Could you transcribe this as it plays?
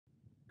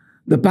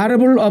The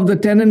parable of the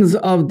tenants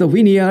of the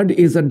vineyard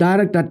is a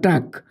direct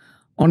attack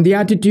on the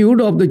attitude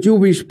of the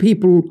Jewish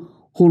people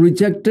who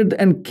rejected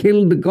and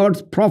killed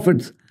God's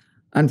prophets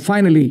and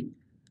finally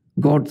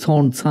God's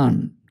own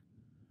Son.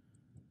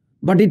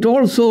 But it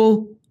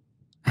also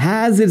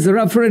has its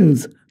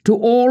reference to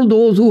all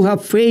those who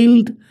have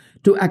failed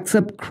to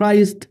accept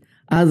Christ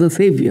as a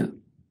Savior.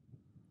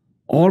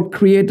 All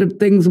created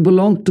things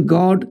belong to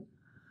God,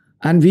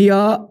 and we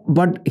are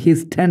but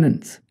His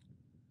tenants.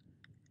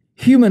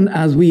 Human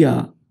as we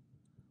are,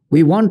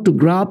 we want to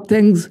grab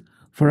things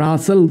for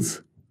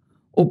ourselves,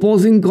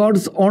 opposing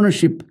God's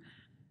ownership,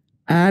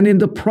 and in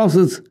the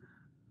process,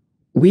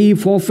 we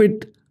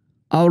forfeit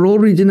our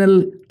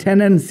original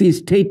tenancy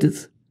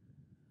status.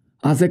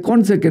 As a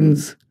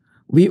consequence,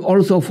 we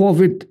also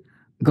forfeit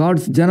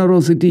God's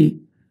generosity,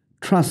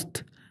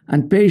 trust,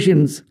 and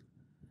patience,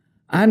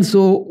 and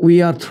so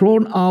we are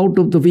thrown out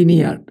of the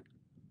vineyard.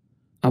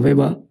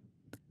 However,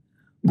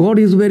 God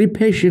is very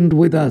patient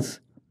with us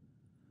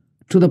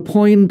to the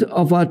point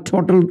of our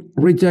total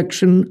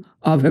rejection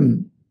of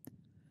Him.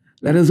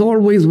 Let us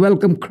always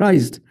welcome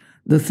Christ,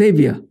 the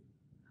Savior,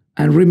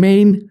 and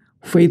remain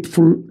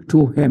faithful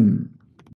to Him.